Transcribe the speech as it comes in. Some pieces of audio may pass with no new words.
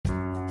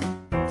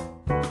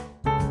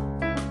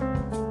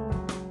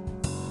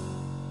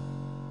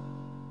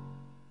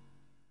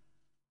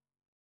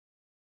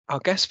Our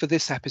guest for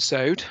this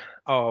episode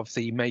of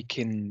the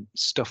Making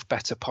Stuff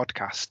Better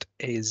podcast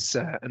is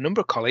a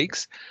number of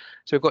colleagues.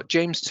 So we've got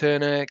James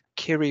Turner,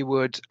 Kiri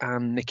Wood,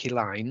 and Nikki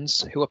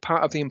Lines, who are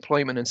part of the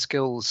Employment and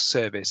Skills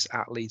Service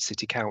at Leeds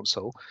City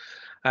Council.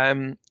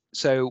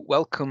 So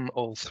welcome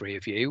all three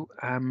of you.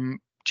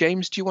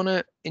 James, do you want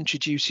to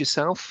introduce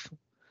yourself?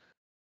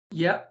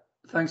 Yeah,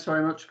 thanks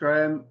very much,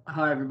 Graham.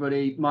 Hi,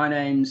 everybody. My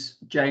name's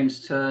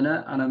James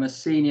Turner, and I'm a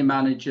Senior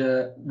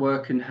Manager,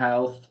 Work and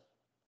Health,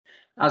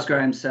 as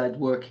Graham said,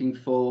 working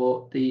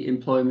for the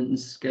Employment and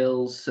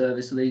Skills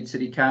Service, Leeds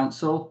City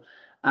Council.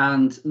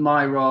 And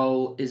my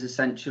role is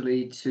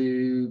essentially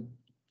to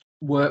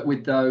work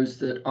with those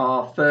that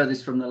are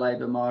furthest from the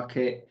labour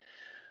market,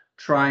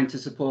 trying to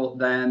support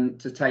them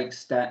to take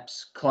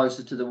steps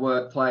closer to the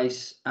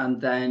workplace. And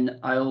then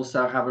I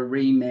also have a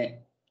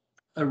remit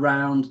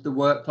around the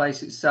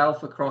workplace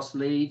itself across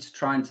Leeds,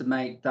 trying to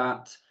make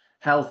that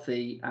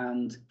healthy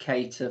and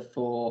cater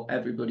for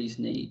everybody's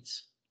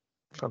needs.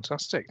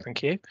 Fantastic,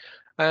 thank you.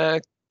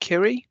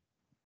 Kiri?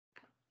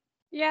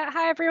 Yeah,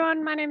 hi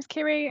everyone, my name's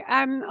Kiri.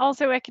 I'm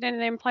also working in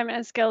the Employment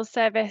and Skills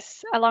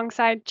Service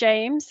alongside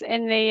James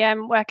in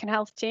the Work and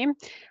Health team.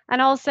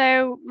 And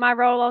also my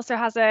role also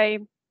has a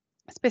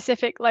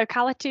specific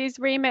localities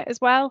remit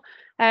as well.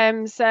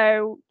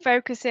 So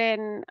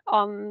focusing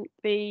on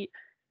the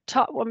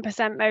top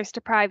 1% most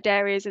deprived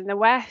areas in the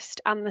west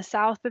and the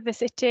south of the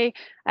city,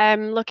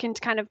 looking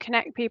to kind of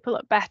connect people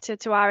up better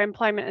to our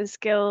employment and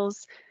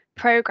skills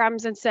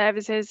programs and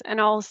services,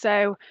 and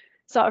also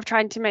sort of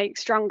trying to make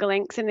stronger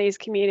links in these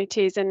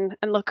communities and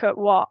look at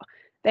what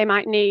they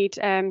might need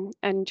and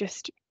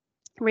just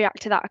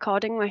react to that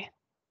accordingly.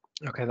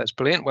 Okay, that's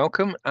brilliant.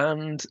 Welcome.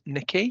 And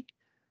Nikki?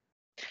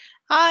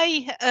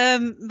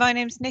 Hi, my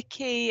name's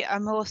Nikki.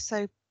 I'm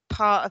also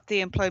part of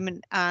the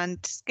Employment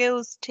and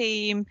Skills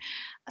team.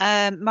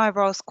 My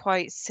role's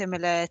quite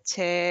similar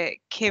to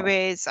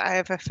Kiri's. I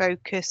have a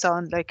focus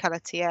on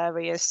locality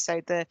areas,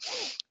 so the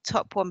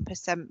top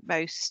 1%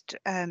 most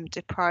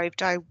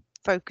deprived. I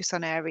focus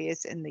on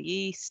areas in the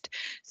east,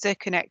 so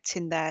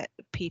connecting their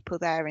people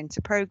there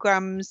into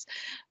programs.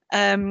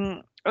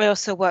 I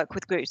also work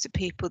with groups of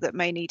people that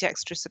may need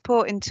extra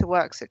support into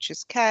work, such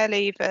as care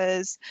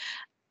leavers,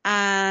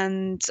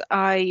 and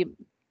I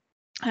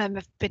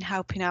have been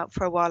helping out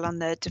for a while on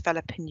the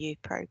Developing You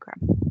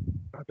programme.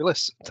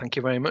 Fabulous. Thank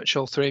you very much,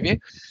 all three of you.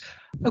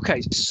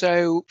 Okay,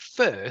 so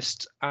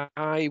first,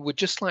 I would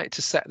just like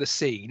to set the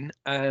scene,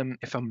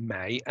 if I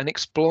may, and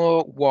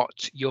explore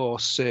what your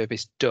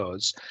service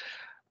does,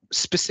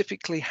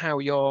 specifically how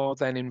you're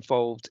then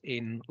involved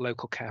in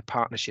local care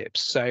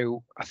partnerships.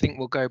 So I think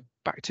we'll go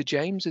back to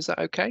James. Is that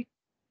okay?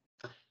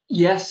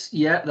 Yes,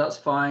 yeah, that's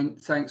fine.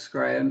 Thanks,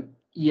 Graham.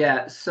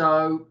 Yeah,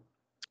 so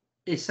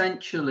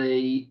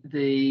essentially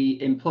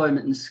the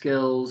Employment and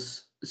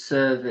Skills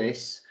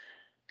Service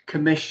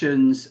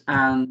commissions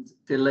and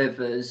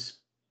delivers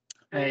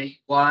a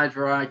wide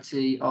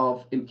variety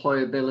of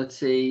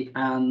employability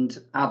and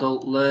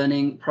adult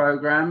learning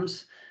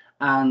programs,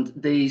 and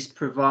these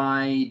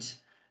provide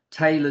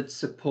tailored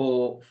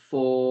support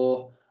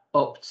for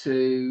up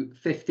to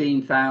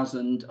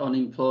 15,000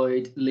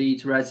 unemployed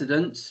Leeds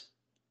residents.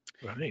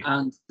 Right.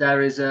 And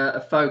there is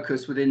a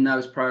focus within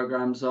those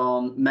programs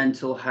on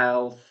mental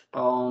health,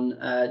 on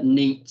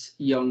NEET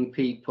young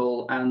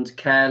people and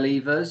care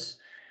leavers.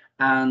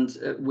 And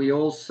we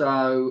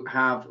also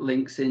have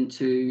links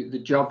into the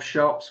job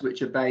shops,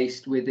 which are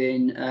based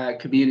within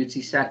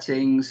community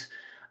settings.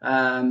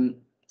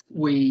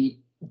 We're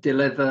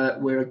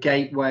a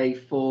gateway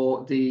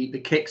for the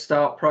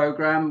Kickstart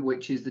program,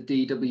 which is the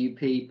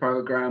DWP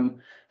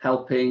program,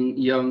 helping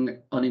young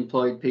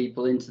unemployed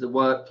people into the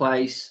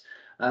workplace.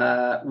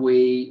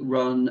 We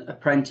run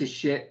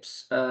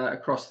apprenticeships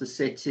across the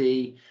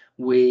city.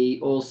 We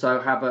also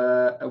have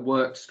a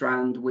work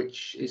strand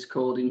which is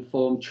called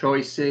Informed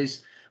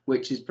Choices,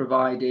 which is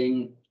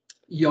providing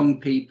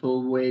young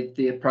people with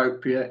the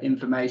appropriate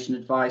information,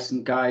 advice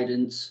and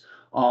guidance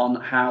on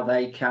how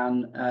they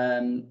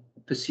can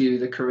pursue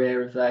the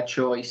career of their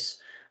choice.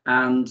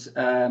 And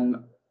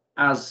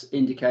as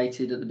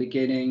indicated at the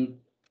beginning,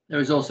 there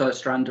is also a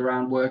strand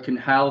around work and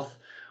health,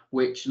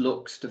 which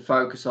looks to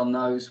focus on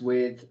those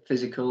with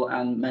physical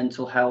and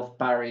mental health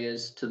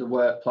barriers to the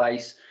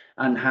workplace,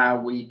 and how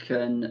we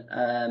can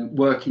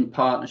work in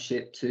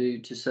partnership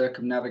to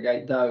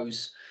circumnavigate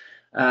those.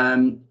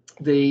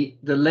 The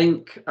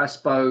link, I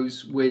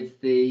suppose, with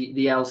the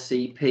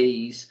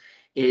LCPs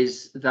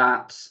is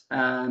that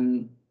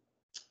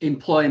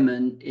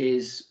employment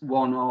is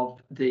one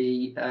of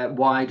the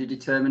wider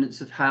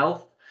determinants of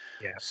health.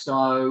 Yeah.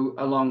 So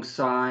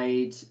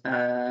alongside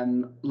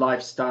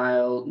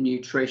lifestyle,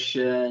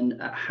 nutrition,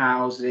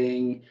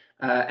 housing,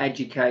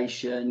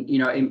 education,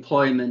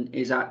 employment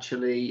is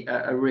actually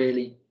a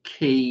really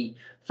key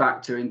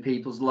factor in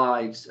people's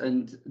lives.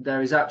 And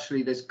there's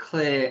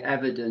clear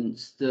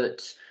evidence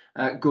that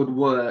good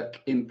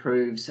work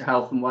improves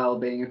health and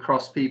well-being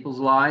across people's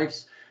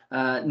lives,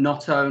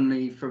 not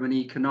only from an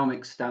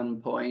economic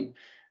standpoint,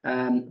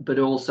 but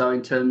also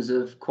in terms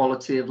of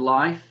quality of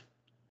life.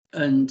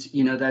 And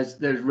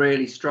there's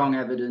really strong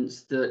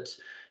evidence that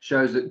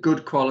shows that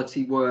good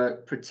quality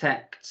work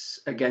protects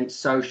against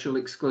social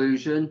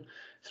exclusion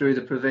through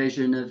the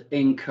provision of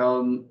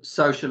income,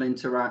 social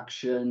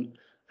interaction,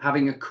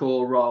 having a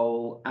core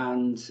role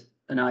and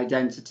an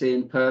identity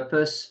and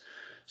purpose.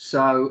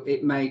 So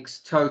it makes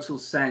total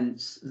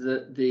sense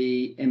that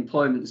the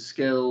Employment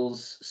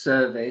Skills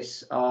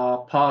Service are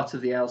part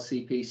of the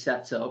LCP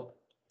setup,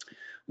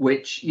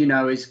 which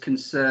is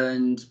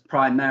concerned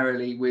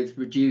primarily with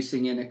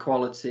reducing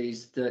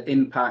inequalities that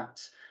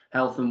impact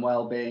health and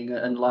well-being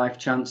and life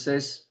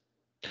chances.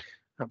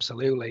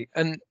 Absolutely.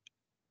 And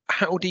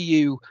how do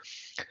you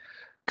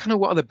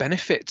what are the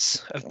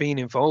benefits of being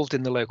involved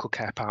in the local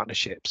care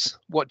partnerships?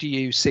 What do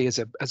you see as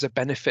a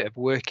benefit of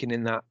working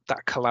in that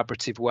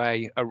collaborative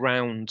way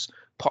around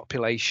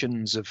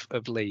populations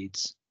of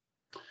Leeds?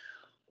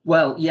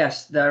 Well,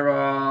 yes, there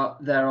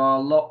are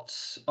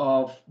lots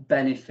of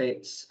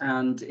benefits,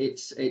 and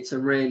it's a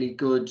really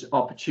good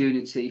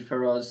opportunity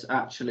for us,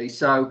 actually.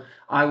 So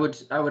I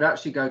would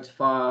actually go too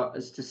far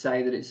as to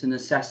say that it's a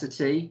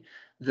necessity,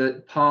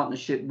 that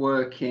partnership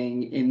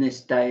working in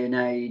this day and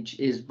age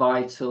is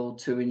vital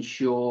to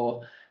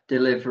ensure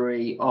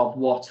delivery of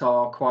what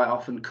are quite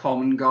often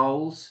common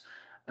goals,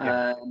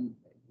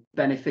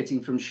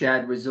 benefiting from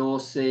shared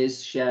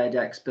resources, shared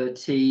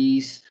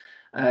expertise,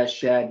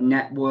 shared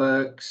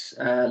networks,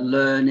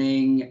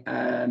 learning,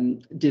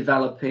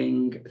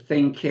 developing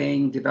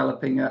thinking,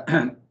 developing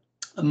a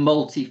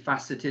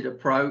multifaceted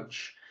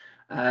approach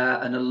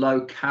and a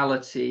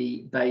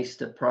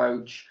locality-based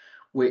approach,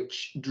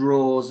 which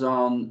draws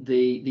on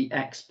the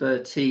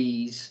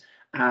expertise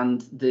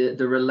and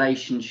the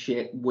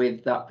relationship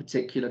with that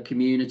particular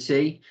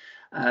community.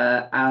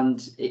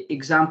 And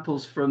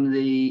examples from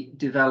the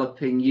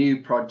Developing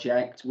You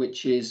project,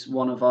 which is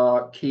one of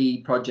our key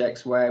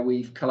projects where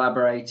we've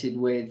collaborated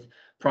with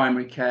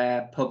primary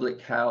care, public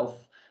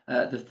health,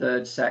 the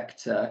third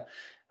sector.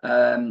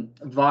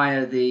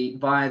 Via the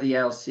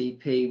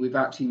LCP, we've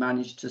actually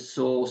managed to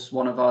source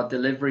one of our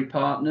delivery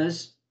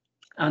partners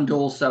and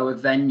also a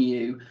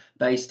venue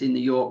based in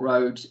the York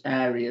Road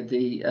area,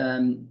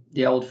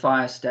 the old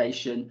fire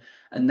station,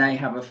 and they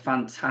have a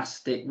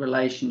fantastic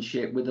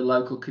relationship with the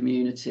local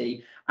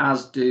community,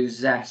 as do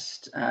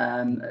Zest,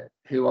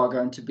 who are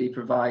going to be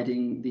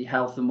providing the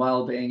health and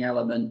well-being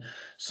element.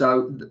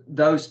 So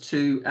those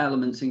two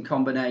elements in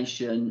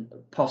combination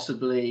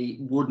possibly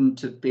wouldn't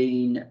have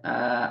been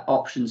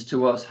options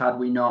to us had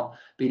we not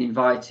been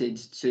invited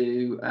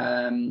to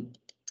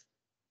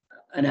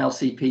an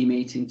LCP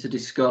meeting to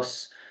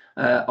discuss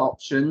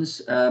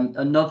options.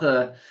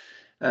 Another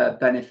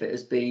benefit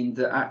has been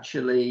that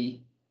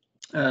actually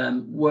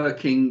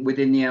working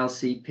within the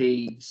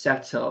LCP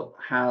setup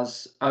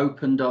has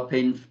opened up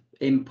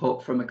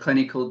input from a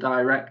clinical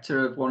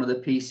director of one of the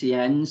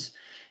PCNs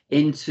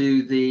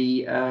into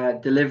the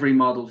delivery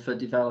model for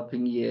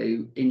Developing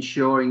You,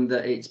 ensuring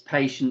that it's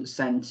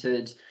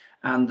patient-centered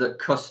and that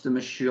customer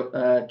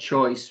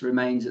choice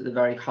remains at the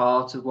very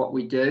heart of what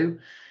we do.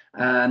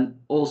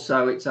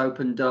 Also, it's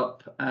opened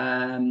up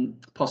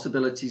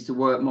possibilities to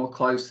work more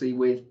closely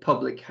with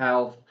public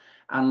health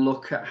and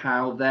look at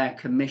how their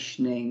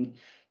commissioning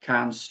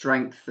can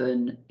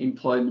strengthen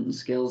employment and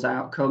skills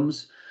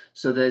outcomes.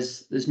 So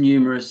there's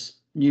numerous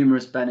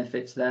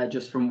benefits there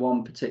just from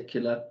one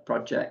particular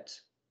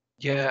project.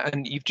 Yeah,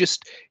 and you've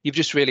just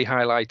really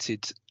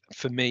highlighted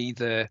for me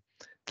the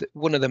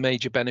one of the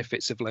major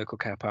benefits of local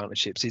care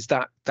partnerships is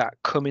that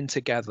coming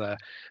together,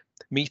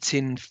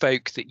 meeting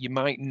folk that you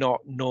might not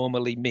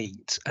normally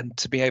meet, and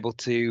to be able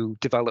to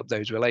develop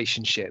those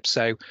relationships.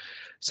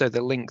 So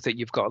the link that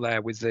you've got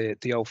there with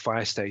the old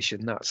fire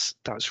station,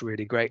 that's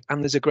really great.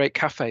 And there's a great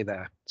cafe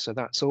there, so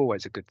that's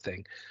always a good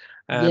thing.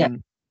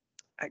 Excellent.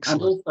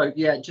 And also,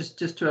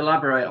 just to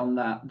elaborate on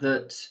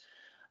that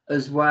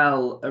as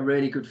well, a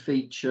really good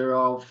feature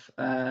of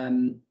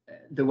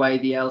the way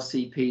the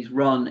LCPs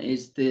run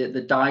is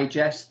the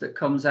digest that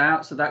comes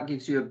out. So that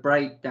gives you a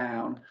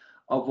breakdown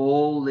of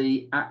all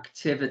the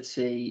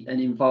activity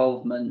and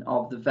involvement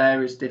of the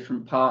various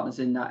different partners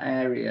in that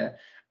area.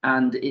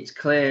 And it's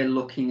clear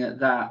looking at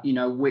that,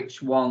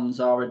 which ones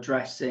are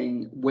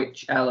addressing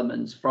which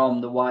elements from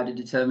the wider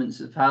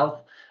determinants of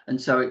health. And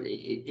so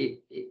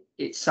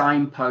it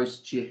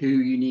signposts you who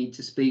you need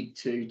to speak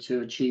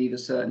to achieve a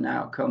certain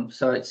outcome.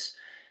 So it's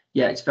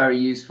very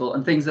useful.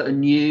 And things that are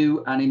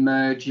new and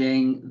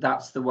emerging,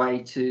 that's the way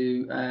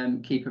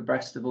to keep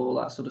abreast of all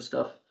that sort of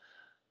stuff.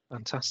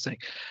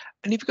 Fantastic.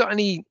 And have you got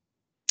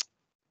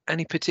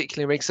any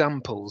particular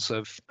examples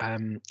of,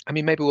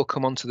 maybe we'll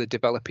come on to the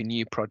Developing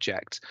You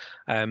project.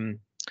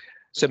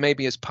 So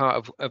maybe as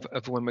part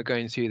of when we're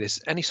going through this,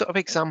 any sort of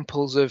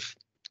examples of,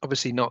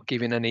 obviously not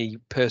giving any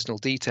personal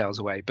details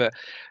away, but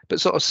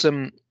sort of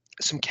some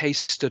case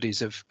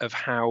studies of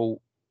how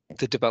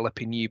the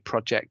Developing You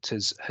project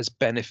has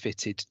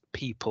benefited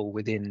people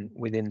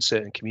within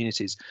certain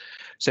communities.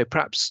 So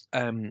perhaps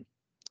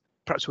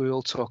we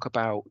will talk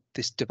about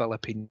this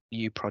Developing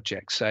You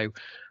project. So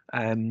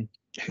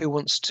who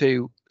wants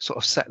to sort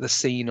of set the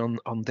scene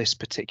on this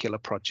particular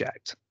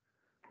project?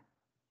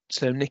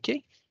 So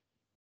Nikki?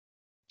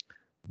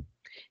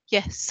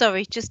 Yes,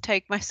 sorry, just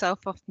take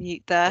myself off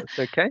mute there.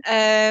 That's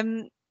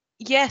okay.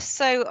 Yes,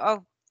 so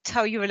I'll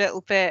tell you a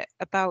little bit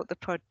about the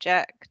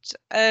project.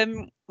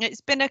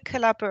 It's been a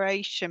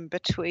collaboration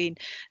between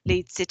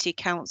Leeds City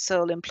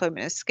Council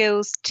Employment and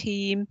Skills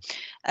team,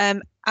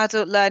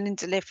 adult learning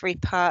delivery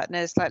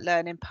partners like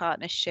Learning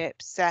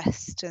Partnerships,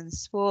 Zest and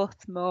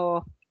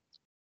Swarthmore.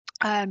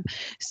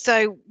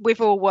 So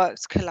we've all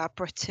worked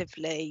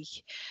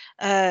collaboratively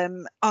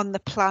on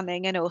the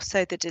planning and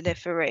also the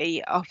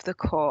delivery of the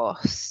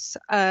course.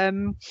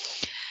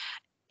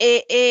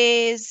 It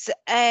is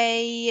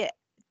a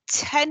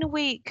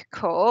 10-week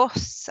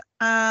course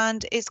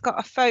and it's got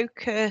a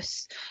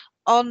focus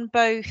on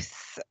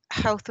both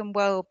health and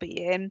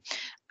well-being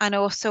and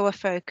also a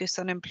focus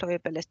on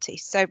employability.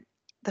 So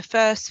the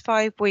first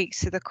 5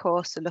 weeks of the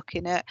course are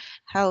looking at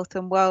health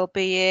and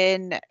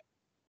well-being,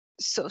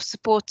 sort of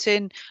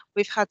supporting.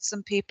 We've had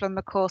some people on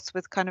the course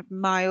with kind of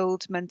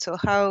mild mental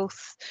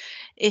health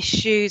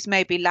issues,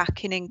 maybe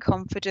lacking in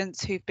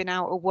confidence, who've been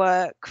out of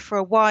work for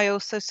a while,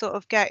 so sort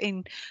of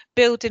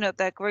building up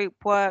their group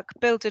work,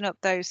 building up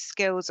those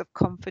skills of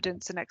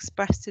confidence and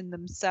expressing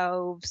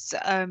themselves.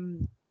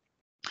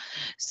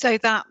 So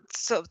that's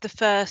sort of the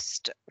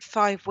first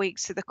 5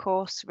 weeks of the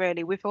course,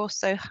 really. We've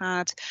also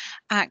had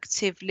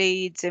active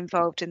leads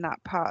involved in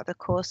that part of the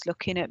course,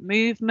 looking at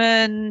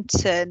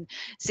movement and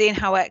seeing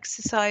how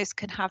exercise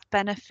can have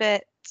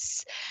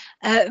benefits.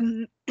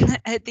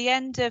 At the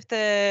end of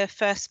the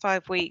first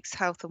 5 weeks,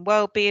 health and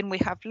wellbeing, we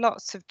have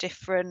lots of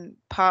different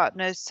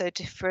partners, so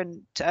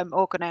different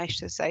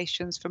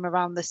organisations from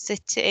around the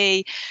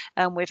city.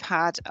 We've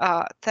had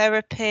art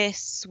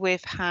therapists,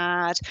 we've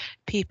had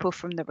people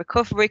from the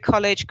Recovery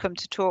College come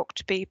to talk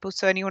to people.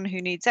 So anyone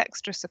who needs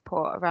extra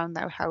support around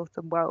their health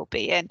and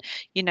well-being,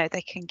 you know,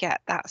 they can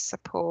get that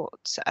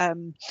support.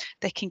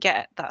 They can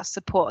get that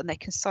support and they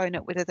can sign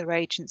up with other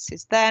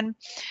agencies then.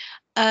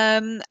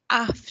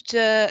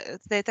 After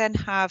they then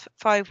have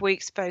 5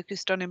 weeks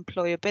focused on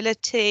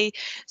employability.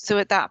 So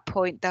at that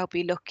point, they'll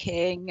be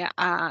looking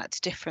at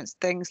different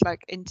things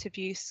like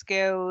interview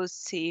skills,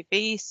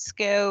 CV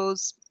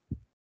skills,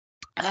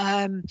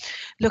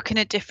 looking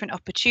at different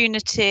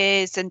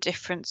opportunities and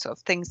different sort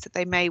of things that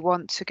they may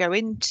want to go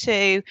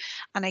into.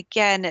 And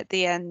again, at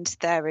the end,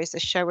 there is a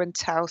show and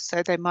tell.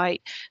 So they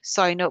might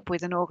sign up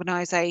with an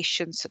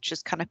organisation such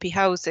as Canopy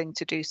Housing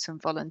to do some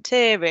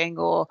volunteering,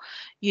 or,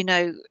 you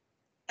know,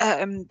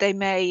 they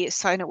may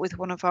sign up with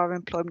one of our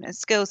employment and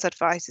skills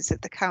advisors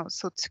at the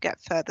council to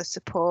get further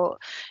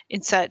support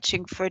in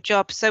searching for a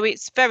job. So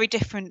it's very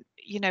different,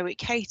 you know, it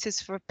caters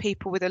for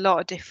people with a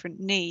lot of different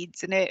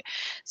needs, and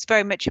it's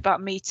very much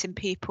about meeting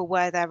people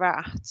where they're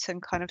at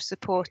and kind of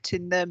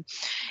supporting them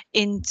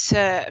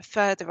into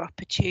further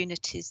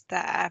opportunities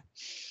there.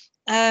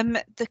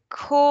 The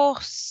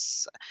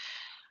course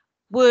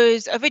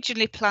was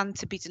originally planned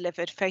to be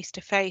delivered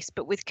face-to-face,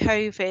 but with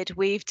COVID,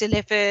 we've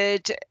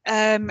delivered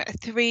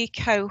 3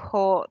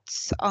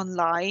 cohorts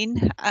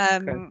online.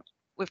 Okay.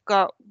 We've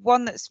got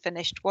one that's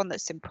finished, one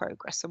that's in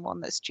progress, and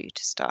one that's due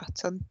to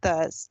start on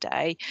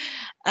Thursday.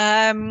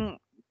 And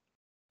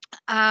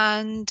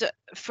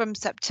from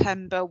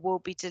September, we'll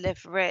be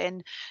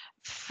delivering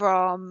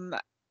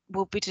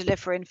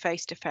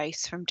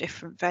face-to-face from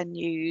different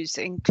venues,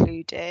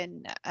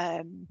 including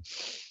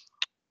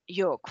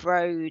York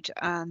Road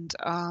and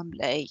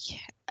Armley.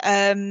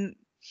 And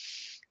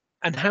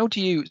how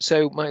do you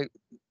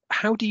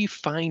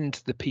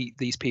find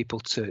these people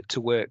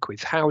to work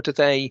with? How do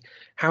they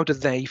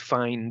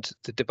find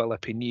the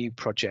Developing You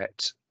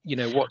project? You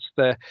know,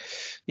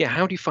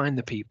 how do you find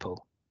the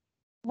people?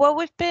 Well,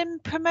 we've been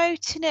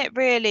promoting it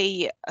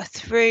really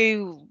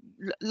through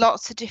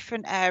lots of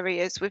different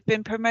areas. We've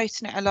been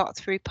promoting it a lot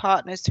through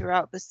partners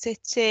throughout the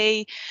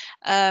city.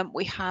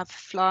 We have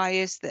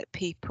flyers that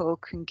people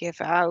can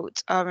give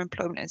out. Our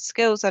employment and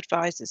skills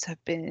advisors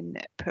have been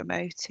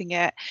promoting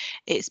it.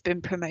 It's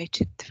been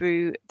promoted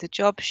through the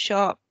job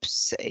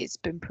shops. It's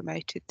been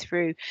promoted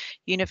through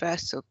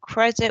Universal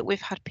Credit.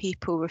 We've had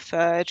people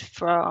referred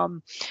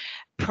from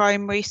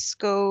primary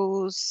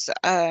schools.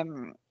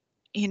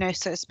 You know,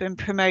 so it's been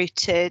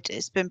promoted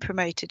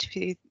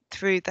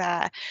through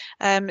there.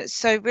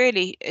 So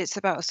really it's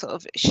about sort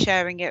of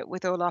sharing it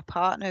with all our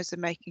partners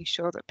and making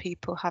sure that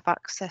people have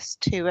access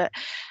to it.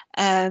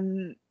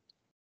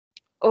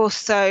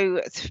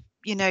 Also,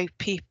 you know,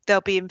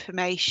 there'll be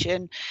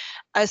information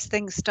as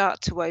things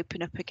start to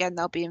open up again.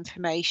 There'll be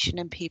information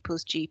in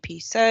people's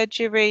GP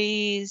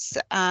surgeries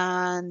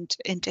and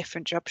in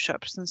different job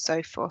shops and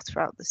so forth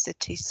throughout the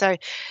city. So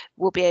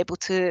we'll be able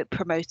to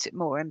promote it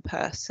more in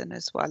person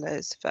as well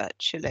as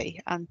virtually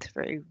and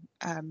through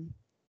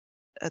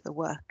other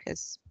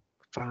workers.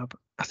 Fab.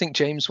 I think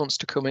James wants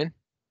to come in.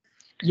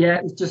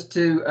 Yeah, it's just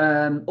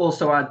to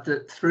also add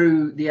that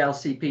through the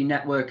LCP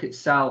network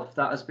itself,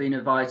 that has been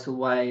a vital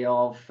way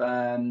of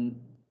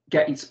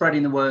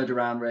spreading the word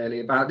around really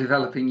about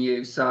Developing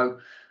You. So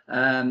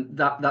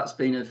that's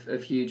been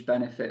of huge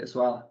benefit as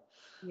well.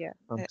 Yeah,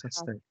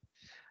 fantastic.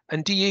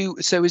 And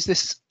so is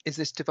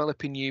this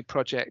developing new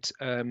project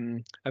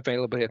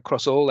available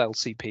across all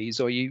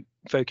LCPs, or you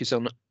focus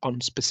on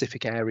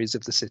specific areas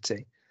of the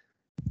city?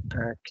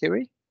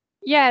 Kiri?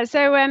 Yeah,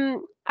 so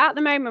at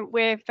the moment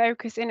we're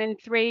focusing in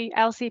 3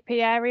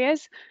 LCP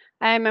areas,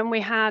 and we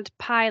had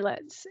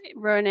pilots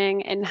running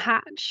in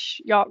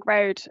Hatch, York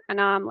Road and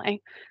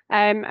Armley,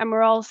 and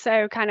we're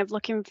also kind of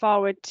looking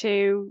forward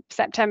to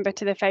September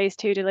to the phase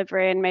 2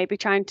 delivery and maybe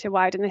trying to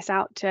widen this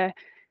out to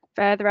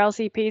further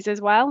LCPs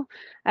as well.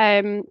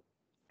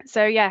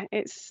 So yeah,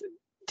 it's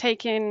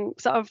taking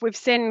we've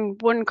seen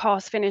one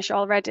course finish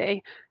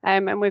already,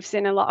 and we've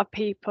seen a lot of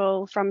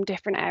people from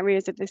different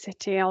areas of the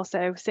city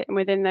also sitting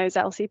within those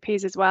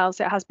LCPs as well.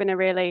 So it has been a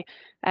really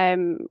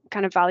kind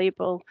of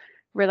valuable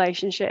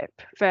relationship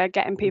for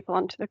getting people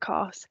onto the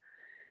course.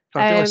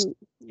 Fabulous.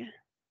 Yeah.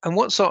 And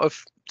what sort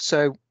of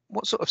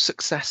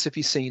success have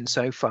you seen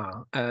so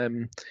far? I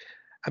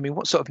mean,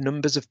 what sort of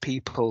numbers of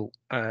people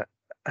are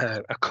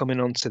coming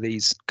onto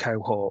these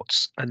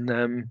cohorts?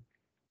 And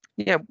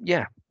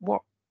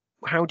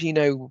how do you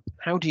know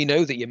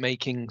that you're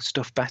making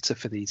stuff better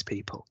for these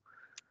people?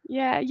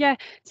 Yeah.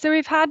 So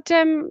we've had,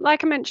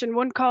 like I mentioned,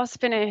 one course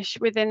finish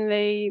within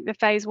the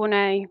phase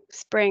 1A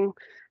spring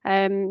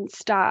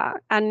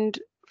start, and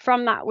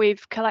from that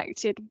we've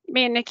collected.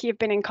 Me and Nikki have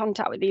been in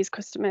contact with these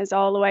customers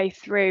all the way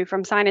through,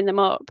 from signing them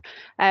up,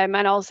 and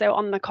also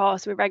on the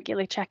course we're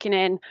regularly checking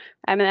in,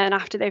 and then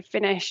after they've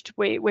finished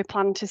we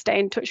plan to stay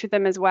in touch with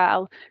them as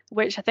well,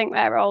 which I think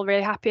they're all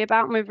really happy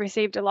about, and we've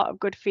received a lot of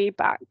good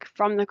feedback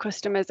from the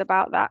customers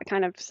about that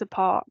kind of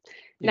support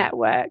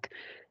network.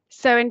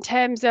 So in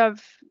terms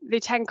of the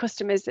 10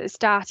 customers that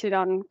started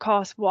on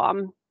course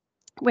 1,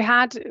 we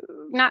had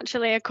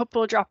naturally a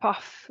couple drop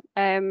off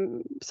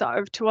sort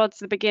of towards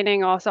the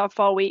beginning, or sort of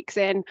 4 weeks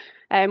in,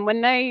 when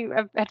they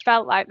had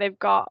felt like they've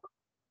got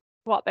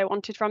what they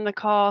wanted from the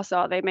course,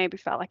 or they maybe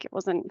felt like it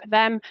wasn't for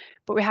them.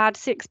 But we had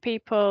 6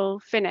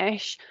 people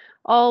finish,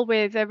 all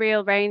with a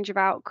real range of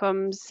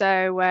outcomes.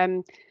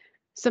 So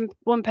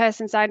one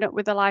person signed up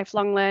with the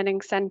Lifelong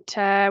Learning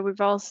Centre.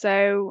 We've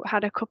also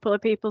had a couple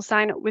of people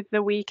sign up with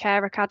the We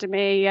Care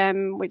Academy,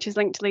 which is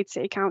linked to Leeds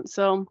City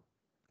Council.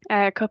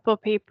 A couple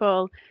of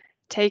people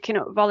taking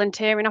up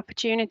volunteering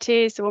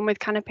opportunities, so one with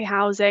Canopy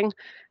Housing,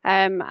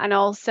 and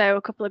also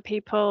a couple of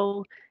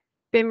people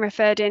been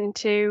referred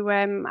into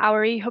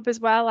our eHub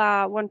as well,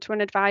 our one-to-one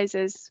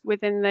advisors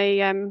within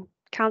the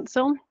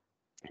council.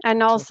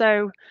 And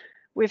also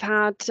we've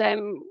had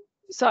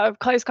sort of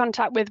close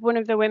contact with one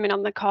of the women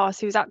on the course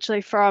who's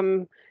actually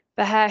from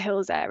the Hare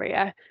Hills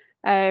area.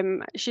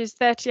 She's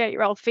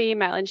 38-year-old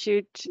female, and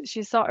she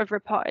sort of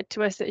reported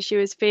to us that she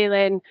was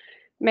feeling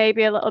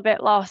maybe a little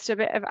bit lost, a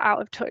bit of out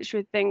of touch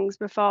with things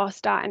before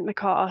starting the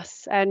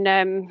course, and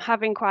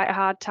having quite a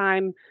hard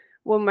time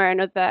one way or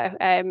another,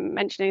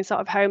 mentioning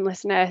sort of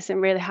homelessness and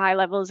really high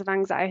levels of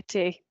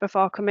anxiety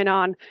before coming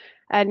on.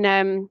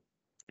 And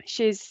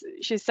she's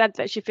said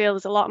that she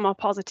feels a lot more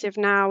positive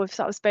now. We've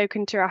sort of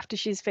spoken to her after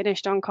she's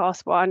finished on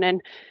course 1,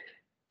 and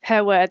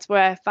her words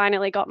were,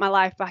 "Finally got my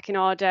life back in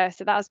order."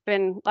 So that's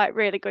been like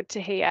really good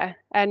to hear.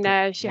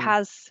 And she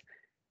has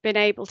been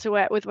able to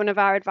work with one of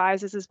our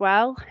advisors as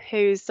well,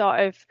 who's sort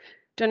of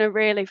done a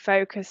really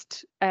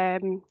focused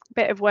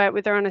bit of work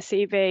with her on a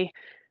CV,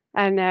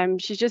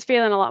 and she's just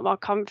feeling a lot more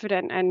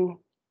confident and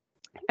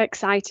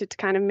excited to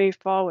kind of move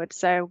forward.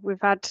 So we've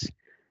had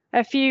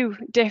a few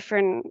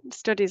different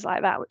studies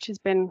like that, which has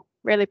been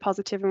really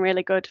positive and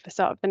really good for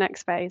sort of the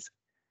next phase.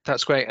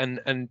 That's great.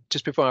 And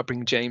just before I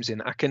bring James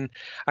in, I can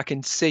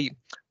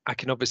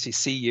obviously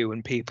see you,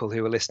 and people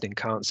who are listening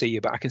can't see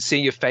you, but I can see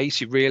your face.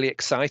 You're really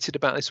excited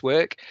about this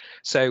work.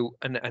 So,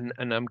 and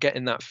I'm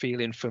getting that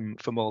feeling from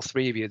all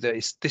 3 of you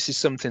that this is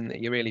something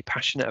that you're really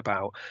passionate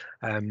about.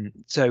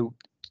 So,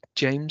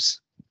 James.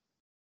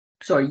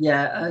 Sorry,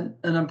 yeah,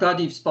 and I'm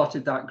glad you've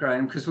spotted that,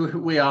 Graham, because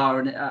we are,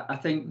 and I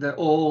think that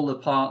all the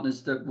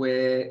partners that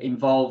we're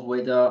involved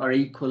with are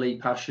equally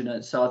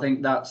passionate. So I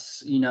think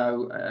that's,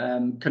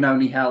 can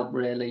only help,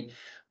 really.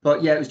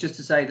 But yeah, it was just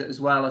to say that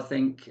as well. I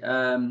think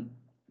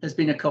there's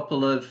been a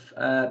couple of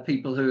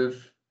people who have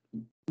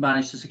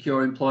managed to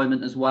secure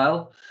employment as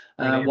well.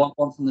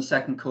 One from the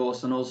second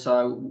course and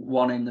also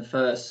one in the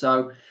first.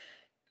 So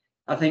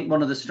I think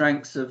one of the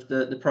strengths of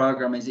the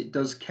program is it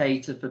does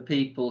cater for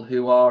people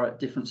who are at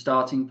different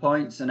starting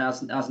points. And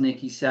as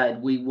Nikki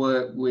said, we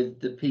work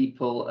with the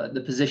people at the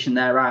position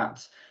they're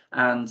at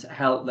and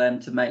help them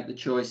to make the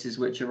choices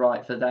which are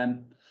right for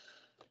them.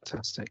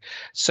 Fantastic.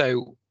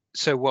 So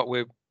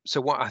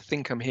what I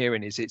think I'm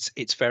hearing is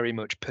it's very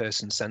much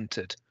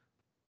person-centered.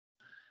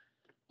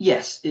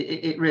 Yes,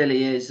 it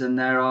really is, and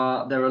there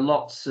are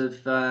lots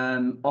of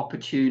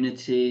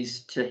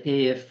opportunities to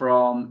hear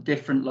from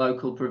different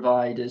local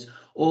providers,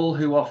 all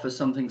who offer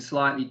something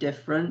slightly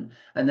different.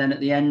 And then at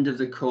the end of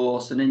the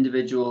course, an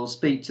individual will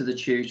speak to the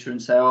tutor and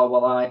say, "Oh,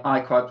 well, I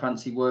quite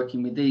fancy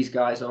working with these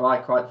guys," or "I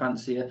quite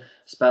fancy a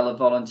spell of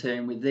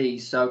volunteering with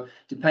these." So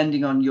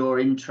depending on your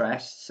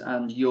interests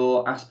and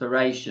your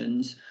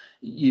aspirations,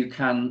 you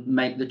can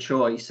make the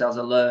choice as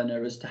a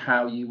learner as to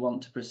how you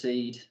want to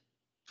proceed.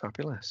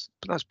 Fabulous.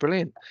 But that's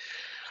brilliant.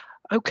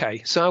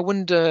 Okay, so I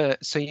wondered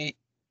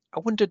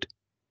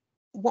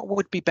what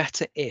would be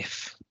better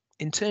if,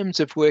 in terms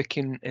of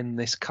working in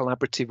this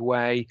collaborative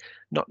way,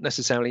 not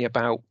necessarily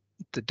about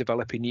the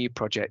Developing You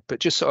project, but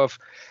just sort of,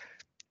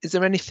 is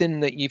there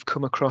anything that you've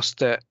come across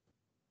that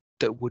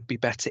would be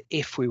better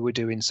if we were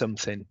doing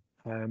something,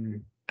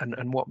 and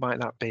what might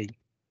that be?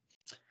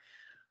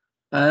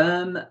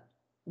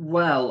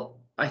 Well,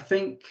 I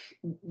think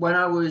when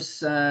I was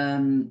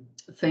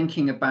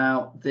thinking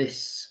about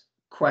this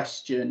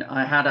question,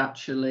 I had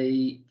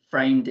actually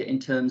framed it in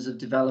terms of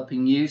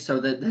Developing You, so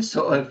that there's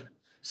sort of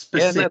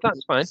specific, yeah, no,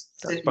 that's fine.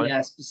 That's fine.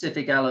 Yeah,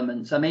 specific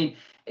elements. I mean,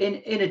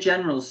 in a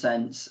general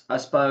sense, I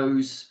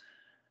suppose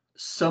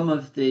some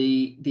of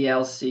the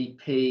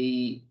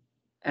LCP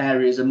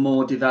areas are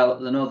more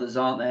developed than others,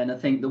 aren't they? And I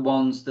think the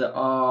ones that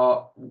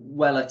are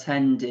well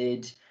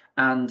attended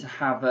and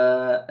have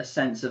a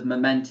sense of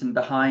momentum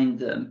behind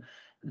them,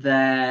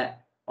 they're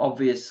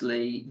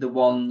obviously the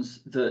ones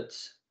that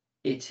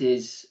it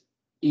is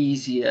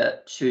easier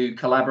to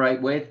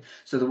collaborate with.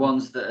 So the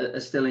ones that are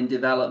still in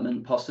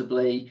development,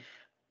 possibly,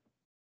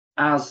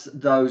 as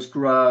those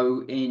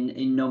grow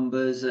in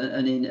numbers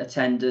and in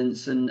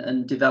attendance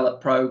and develop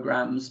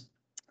programs,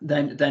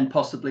 then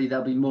possibly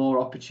there'll be more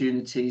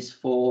opportunities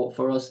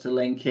for us to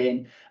link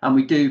in. And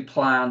we do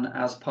plan,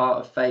 as part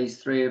of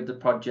phase 3 of the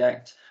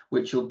project,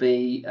 which will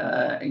be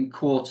in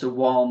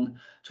Q1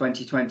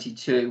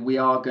 2022, we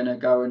are going to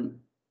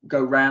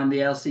go round the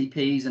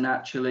LCPs and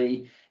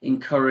actually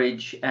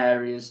encourage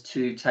areas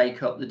to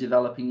take up the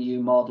Developing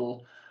You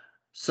model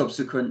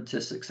subsequent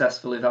to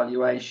successful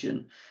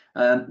evaluation.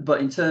 But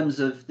in terms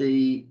of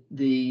the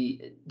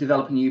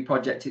Developing You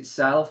project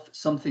itself,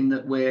 something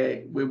that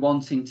we're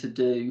wanting to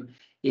do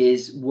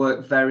is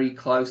work very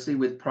closely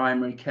with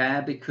primary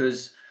care,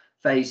 because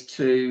phase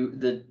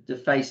 2, the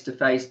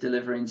face-to-face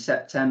delivery in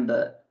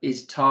September,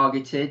 is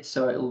targeted.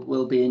 So it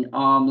will be in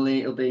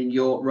Armley, it'll be in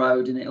York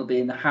Road, and it'll be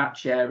in the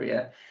Hatch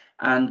area.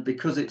 And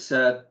because it's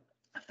a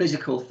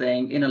physical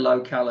thing in a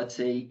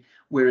locality,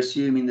 we're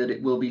assuming that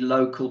it will be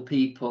local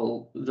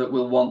people that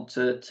will want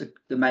to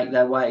make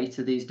their way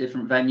to these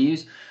different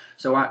venues.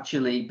 So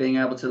actually being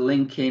able to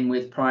link in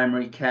with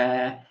primary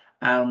care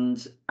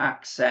and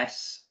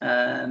access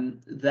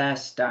their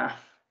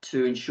staff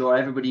to ensure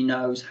everybody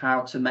knows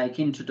how to make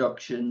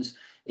introductions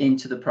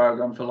into the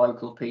programme for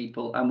local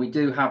people. And we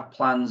do have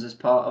plans as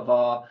part of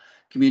our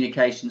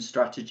communication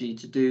strategy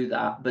to do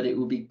that, but it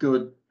will be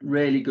good,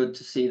 really good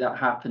to see that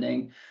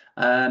happening.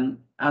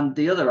 And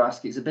the other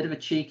ask, is a bit of a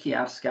cheeky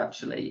ask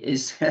actually,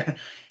 is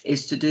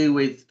is to do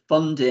with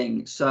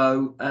funding.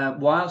 So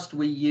whilst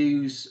we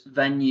use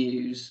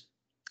venues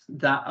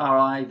that are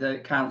either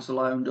council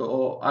owned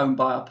or owned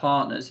by our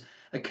partners,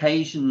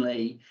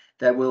 occasionally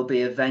there will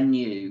be a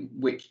venue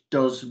which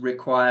does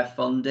require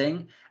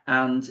funding.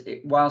 And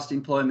whilst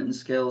Employment and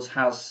Skills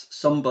has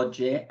some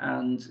budget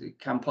and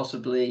can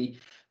possibly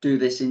do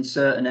this in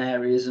certain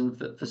areas and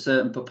for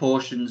certain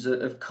proportions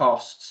of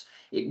costs,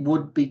 it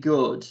would be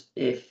good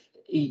if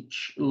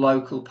each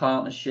local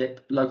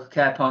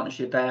care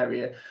partnership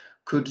area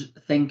could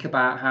think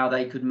about how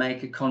they could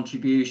make a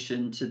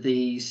contribution to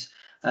these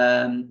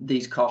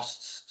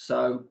costs.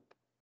 So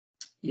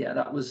yeah,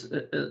 that was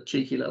a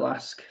cheeky little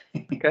ask.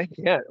 Okay,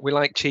 yeah, we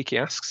like cheeky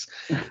asks.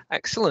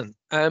 Excellent.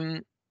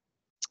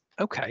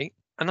 Okay,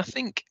 and I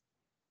think,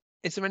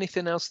 is there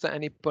anything else that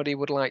anybody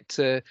would like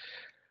to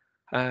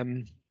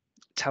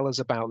tell us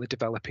about the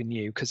Developing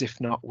You? Because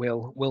if not,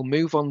 we'll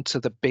move on to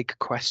the big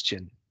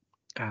question.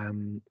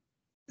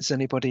 Does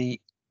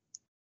anybody?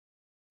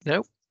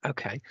 No?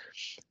 Okay.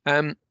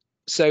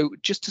 So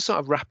just to sort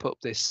of wrap up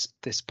this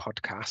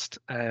podcast,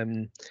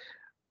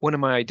 one of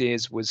my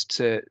ideas was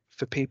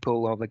for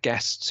people or the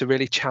guests to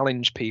really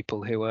challenge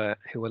people who are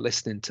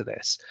listening to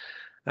this.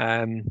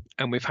 And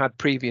we've had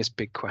previous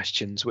big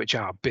questions, which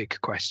are big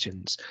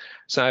questions.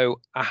 So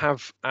I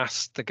have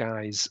asked the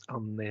guys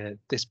on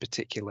this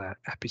particular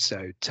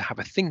episode to have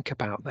a think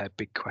about their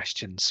big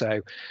questions.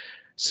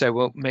 So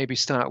we'll maybe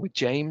start with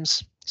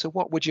James. So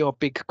what would your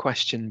big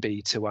question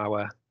be to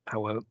our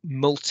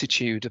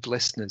multitude of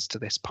listeners to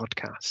this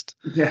podcast?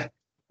 Yeah,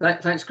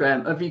 thanks,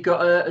 Graham. Have you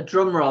got a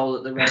drum roll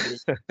at the ready?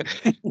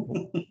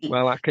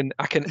 Well, I can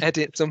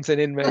edit something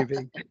in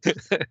maybe.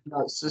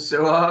 No,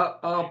 so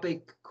our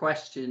big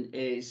question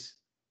is,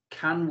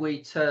 can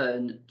we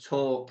turn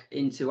talk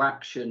into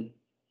action?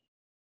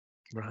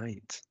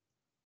 Right.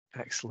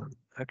 Excellent.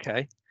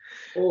 Okay.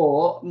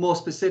 Or more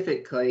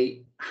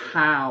specifically,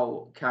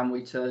 how can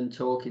we turn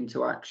talk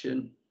into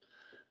action?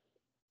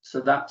 So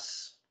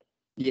that's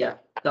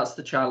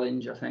the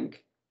challenge, I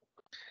think.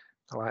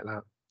 I like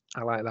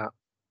that.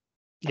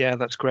 Yeah,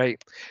 that's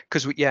great.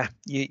 Because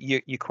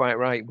you're quite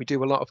right. We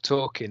do a lot of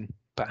talking,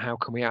 but how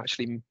can we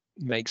actually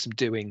make some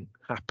doing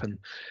happen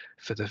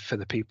for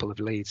the people of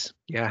Leeds?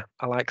 Yeah,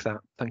 I like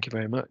that. Thank you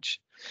very much.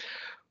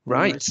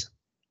 Right. Nice.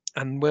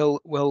 And we'll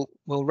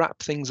wrap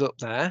things up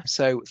there.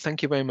 So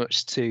thank you very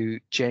much to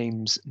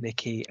James,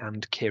 Nikki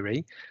and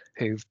Kiri,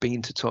 who've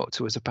been to talk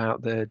to us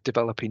about the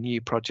Developing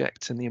You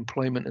project and the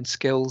Employment and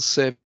Skills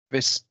Service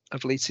service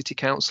of Leeds City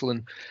Council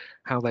and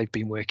how they've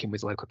been working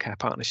with local care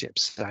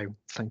partnerships. So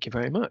thank you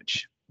very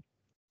much.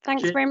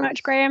 Thanks Cheers. very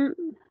much, Graham.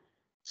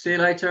 See you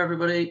later,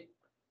 everybody.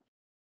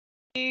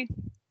 Thank you.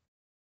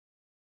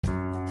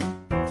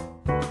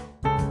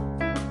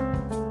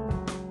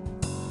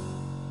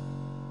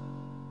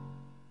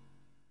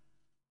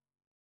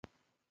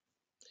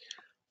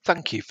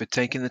 Thank you for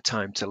taking the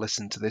time to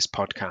listen to this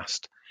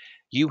podcast.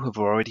 You have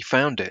already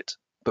found it,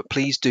 but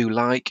please do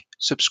like,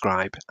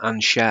 subscribe,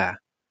 and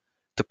share.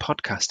 The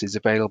podcast is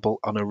available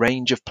on a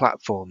range of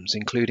platforms,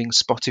 including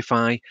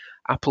Spotify,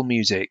 Apple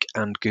Music,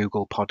 and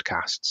Google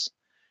Podcasts.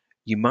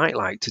 You might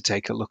like to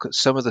take a look at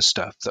some of the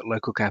stuff that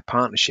local care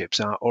partnerships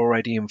are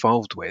already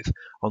involved with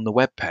on the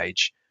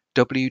webpage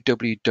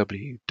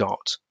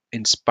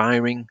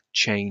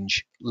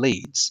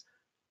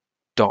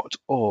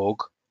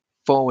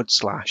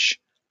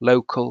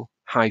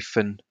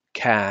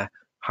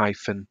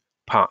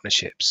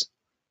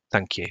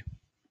Thank you.